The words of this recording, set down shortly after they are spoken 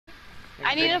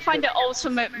I need to find the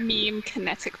ultimate meme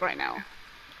kinetic right now.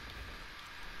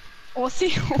 What's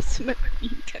the ultimate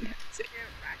meme kinetic?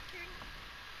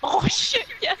 Oh shit!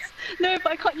 Yes. No,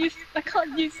 but I can't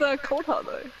use cold heart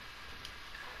though.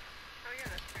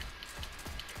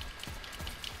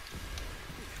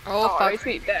 Oh fuck. It's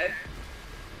me dead.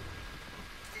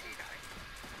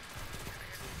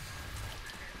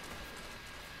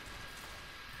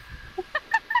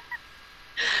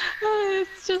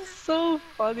 It's just so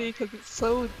funny because it's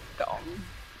so dumb.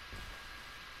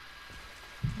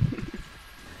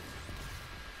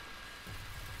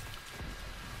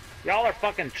 Y'all are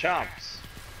fucking chumps.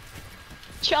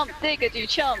 Chump, digga, you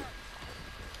chump.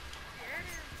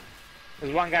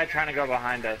 There's one guy trying to go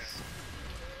behind us.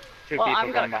 Two Well,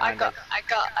 people going behind us. I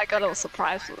got a little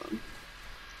surprise for them.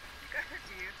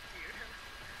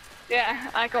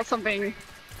 Yeah, I got something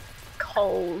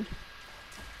cold.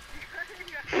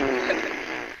 Get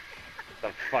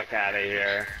the fuck out of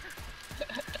here.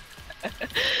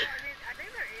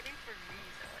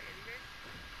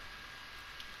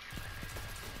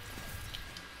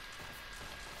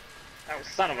 Oh,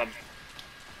 son of a...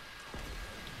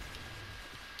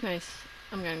 Nice.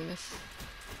 I'm getting this.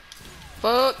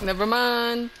 Fuck, never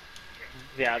mind.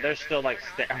 Yeah, they're still like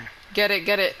Get it,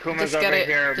 get it. Kuma's Just over get it.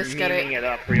 here Just get memeing it. it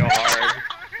up real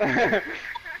hard.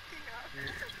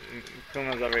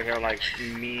 Kuma's over here like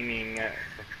memeing the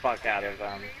fuck out of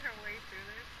them.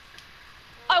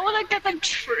 I wanna get them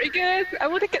triggered. I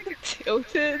wanna get them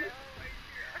tilted.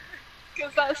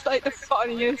 Because that's like the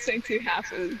funniest thing to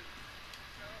happen.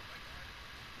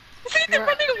 See, they're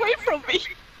running away from me.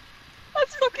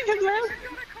 That's fucking hilarious.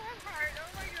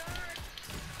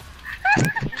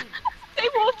 They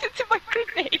walked into my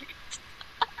grenade.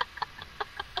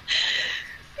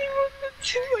 They walked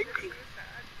into my grenade.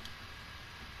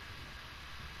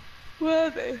 Where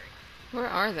are they? Where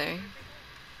are they?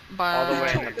 All the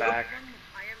way in the back.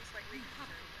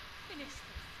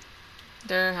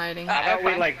 They're hiding. How about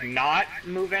we like not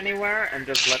move anywhere and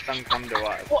just let them come to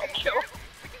us? What kill?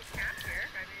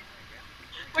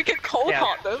 We can cold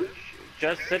heart them.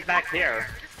 Just sit back here.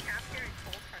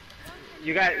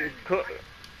 You guys,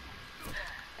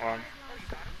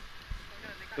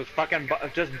 just fucking,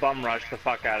 just bum rush the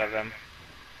fuck out of him.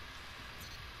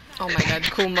 Oh my god,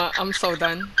 Kuma, I'm so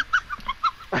done.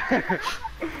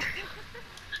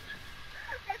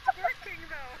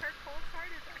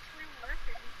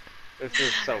 This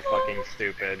is so fucking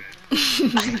stupid.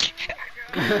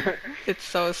 It's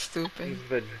so stupid. This is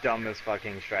the dumbest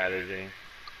fucking strategy.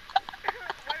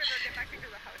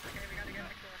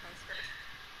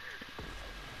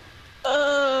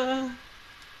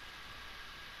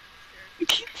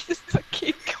 It's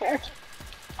fucking cold.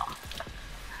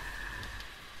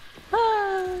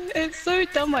 It's so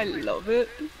dumb, I love it.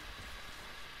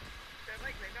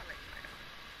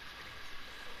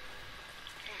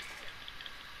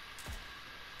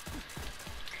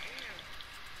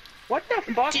 What the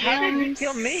fuck? How did you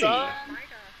kill me? Son.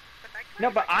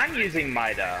 No, but I'm using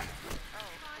Mida.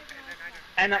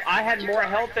 And I had more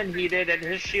health than he did, and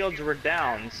his shields were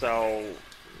down, so...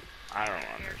 I don't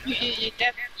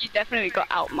understand. You definitely got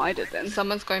out-minded then.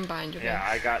 Someone's going behind you. Yeah,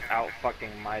 I got out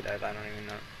fucking Mida, I don't even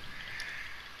know.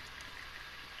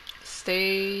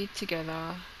 Stay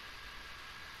together.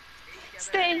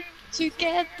 Stay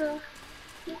together.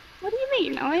 What do you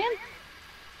mean, Ian?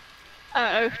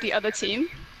 Oh, the other team.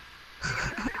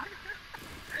 Come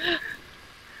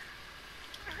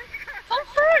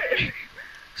through!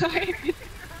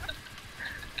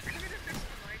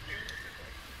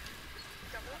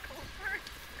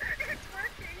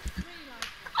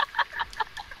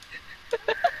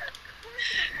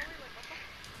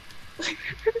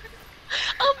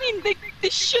 I mean, they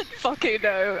should fucking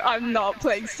know I'm not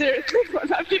playing seriously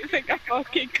when I'm using a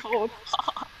fucking cold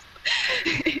heart.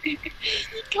 You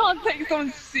can't take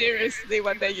someone seriously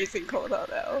when they're using cold heart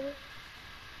now.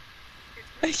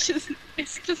 It's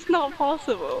just not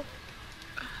possible.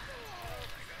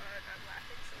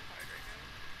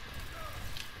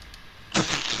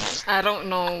 I don't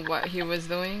know what he was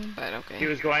doing, but okay. He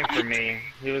was going for me.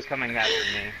 He was coming after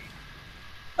me.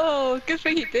 Oh, good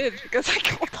thing he did, because I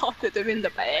cold hearted him in the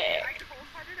back.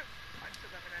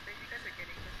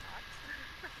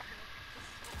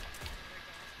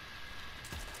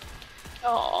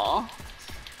 Aww.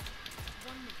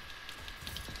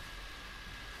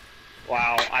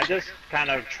 Wow, I just kind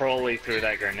of trolly threw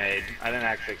that grenade. I didn't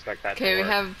actually expect that to Okay, we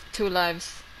work. have 2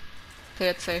 lives. Play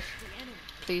it safe.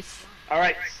 Please.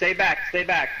 Alright, stay back, stay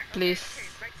back. Please.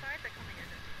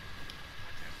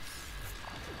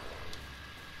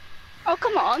 Oh,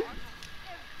 come on.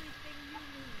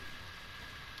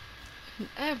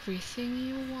 Everything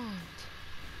you want.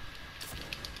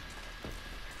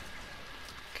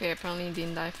 Okay, apparently you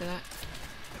didn't die for that.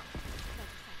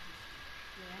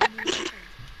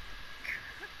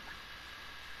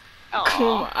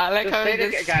 Cool. Aw. I like Just how stay he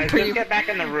together, just guys. Just screamed. get back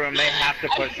in the room. They have to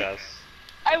push us.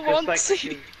 I want like-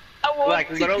 to. I want Like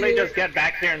to. literally, do- just get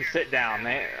back here and sit down.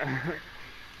 They...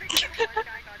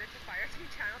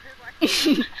 This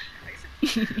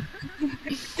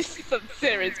is some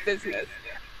serious business.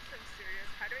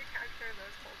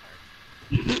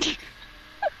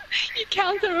 You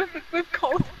counter with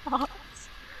cold hearts.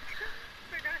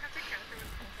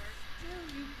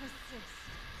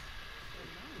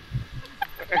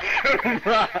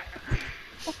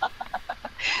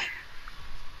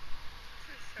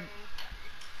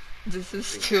 This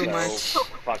is too so much.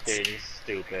 fucking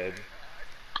stupid.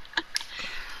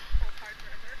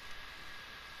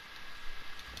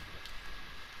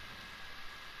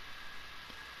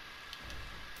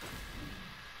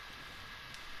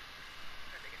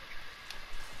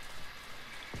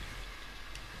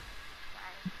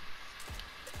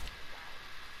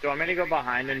 Do you want me to go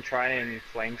behind and try and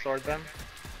flame sword them?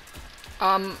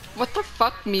 What the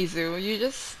fuck, Mizu? You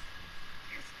just...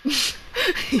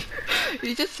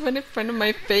 you just went in front of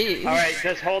my face. Alright,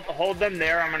 just hold them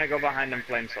there. I'm gonna go behind them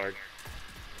flame sword.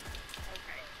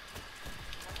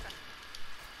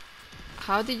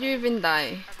 How did you even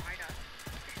die?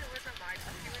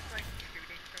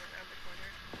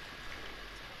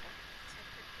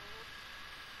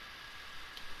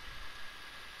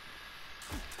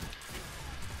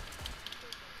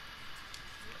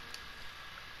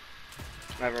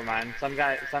 Never mind. Some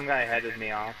guy headed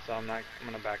me off, so I'm gonna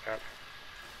back up.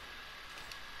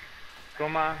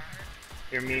 Kuma,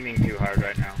 you're memeing too hard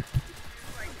right now.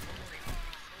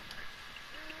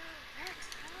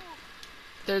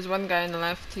 There's one guy on the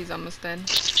left, he's almost dead.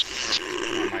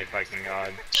 Oh my fucking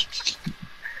god.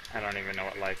 I don't even know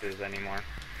what life is anymore.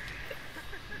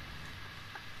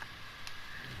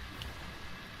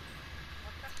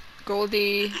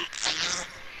 Goldie.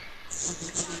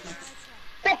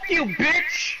 Fuck you,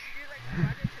 bitch!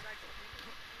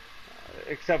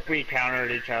 Except we countered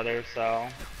each other, so...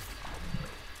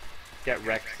 Get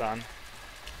wrecked, son.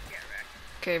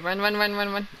 Okay, run.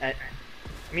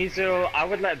 Mizu, I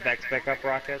would let Vex pick up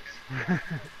rockets.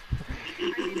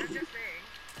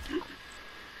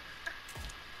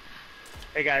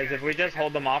 Hey guys, if we just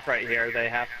hold them off right here, they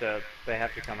have to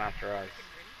come after us.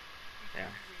 Yeah.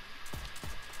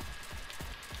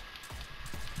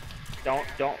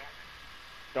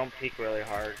 Don't peek really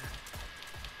hard.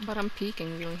 But I'm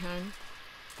peeking really hard.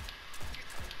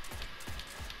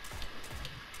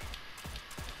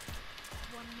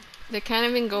 They can't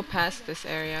even go past this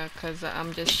area because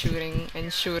I'm just shooting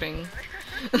and shooting.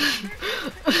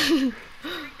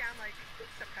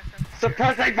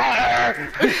 Suppressing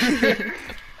fire!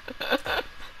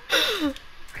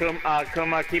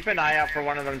 Kuma, keep an eye out for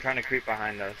one of them trying to creep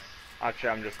behind us. Actually,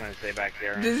 I'm just gonna stay back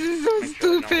here. This is so Make sure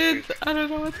no one stupid. shoots. I don't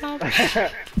know what's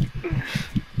happening.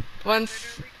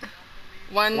 One's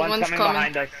One's coming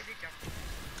behind us.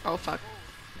 Oh fuck.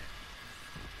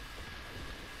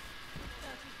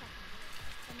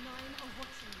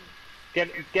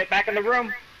 Get back in the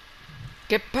room.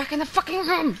 Get back in the fucking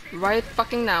room right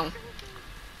fucking now.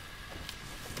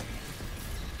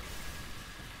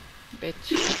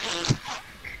 Bitch.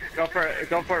 Go for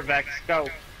it, Vex. Go.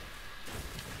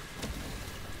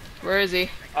 Where is he?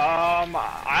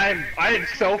 I'm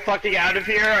so fucking out of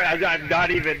here. I'm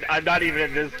not even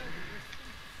in this.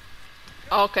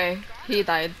 Okay, he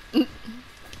died.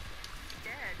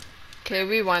 Okay,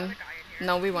 we won.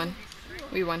 No, we won.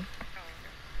 We won.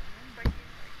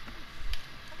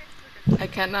 I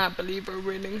cannot believe we're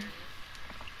winning.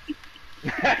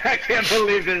 I can't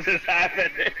believe this is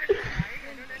happening.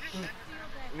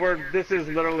 This is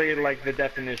literally like the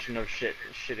definition of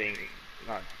shitting.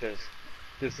 Not just.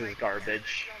 This is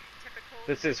garbage.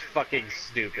 This is fucking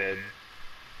stupid.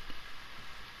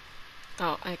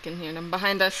 Oh, I can hear them.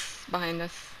 Behind us. Behind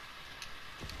us.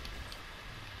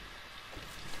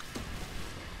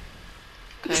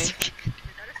 Okay.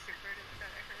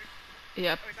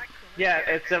 Yep. Yeah,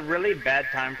 it's a really bad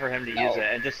time for him to use it,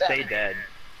 and just stay dead.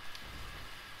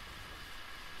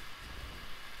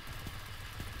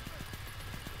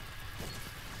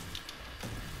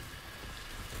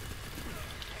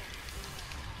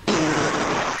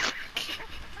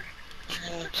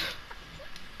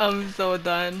 I'm so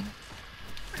done.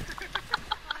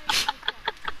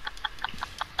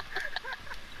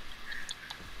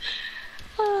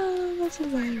 Oh, that's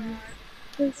hilarious.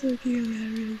 That's fucking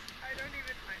hilarious. I don't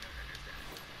understand.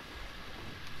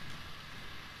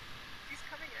 He's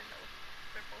coming in though.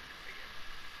 They're both in figure.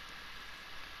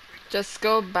 Just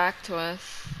go back to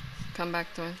us. Come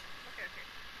back to us.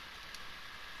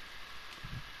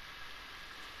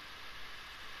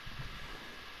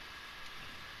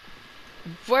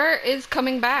 Where is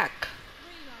coming back?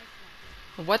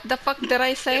 What the fuck did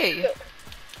I say? I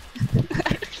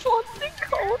want the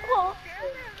cold heart.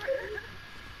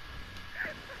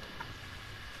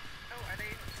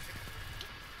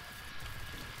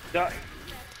 The-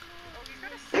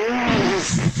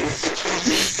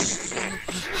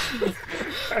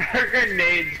 Her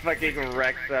grenades fucking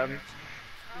wrecked them.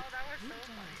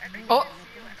 Oh,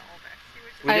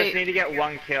 We I- just need to get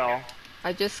one kill.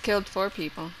 I just killed 4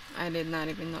 people. I did not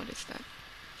even notice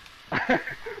that.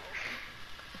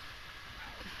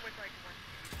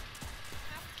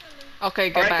 Okay,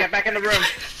 go Alright, back. get back in the room.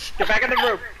 Get back in the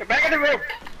room. Get back in the room.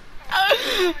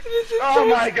 This is Oh so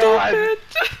my god.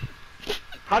 stupid.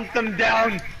 Hunt them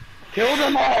down. Kill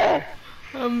them all.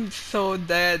 I'm so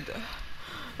dead.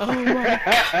 Oh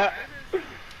my.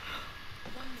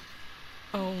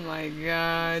 Oh my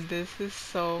god, this is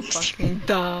so fucking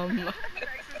dumb.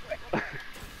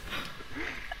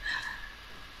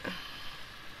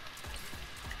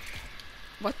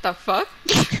 What the fuck?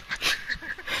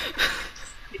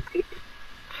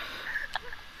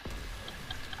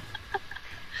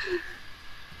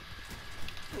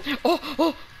 Oh,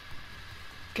 oh!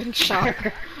 Getting shot.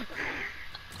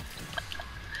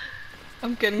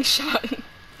 I'm getting shot.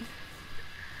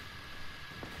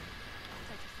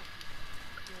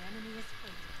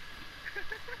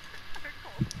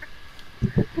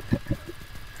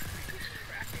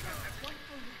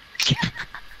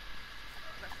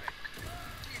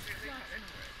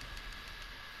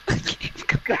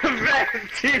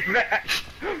 Teabag.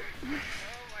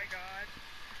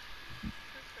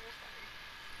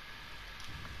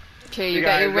 Okay, you You got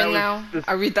guys, your that win was now. this-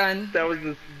 Are we done? That was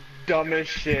the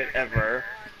dumbest shit ever.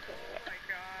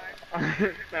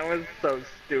 That was so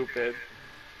stupid.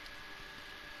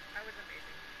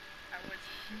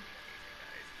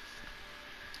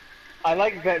 I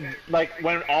like that, like,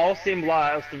 when all seemed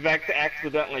lost, Vex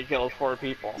accidentally kills 4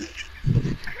 people.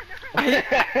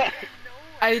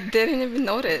 I didn't even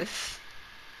notice.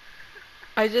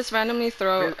 I just randomly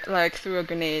threw a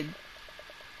grenade,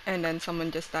 and then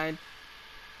someone just died.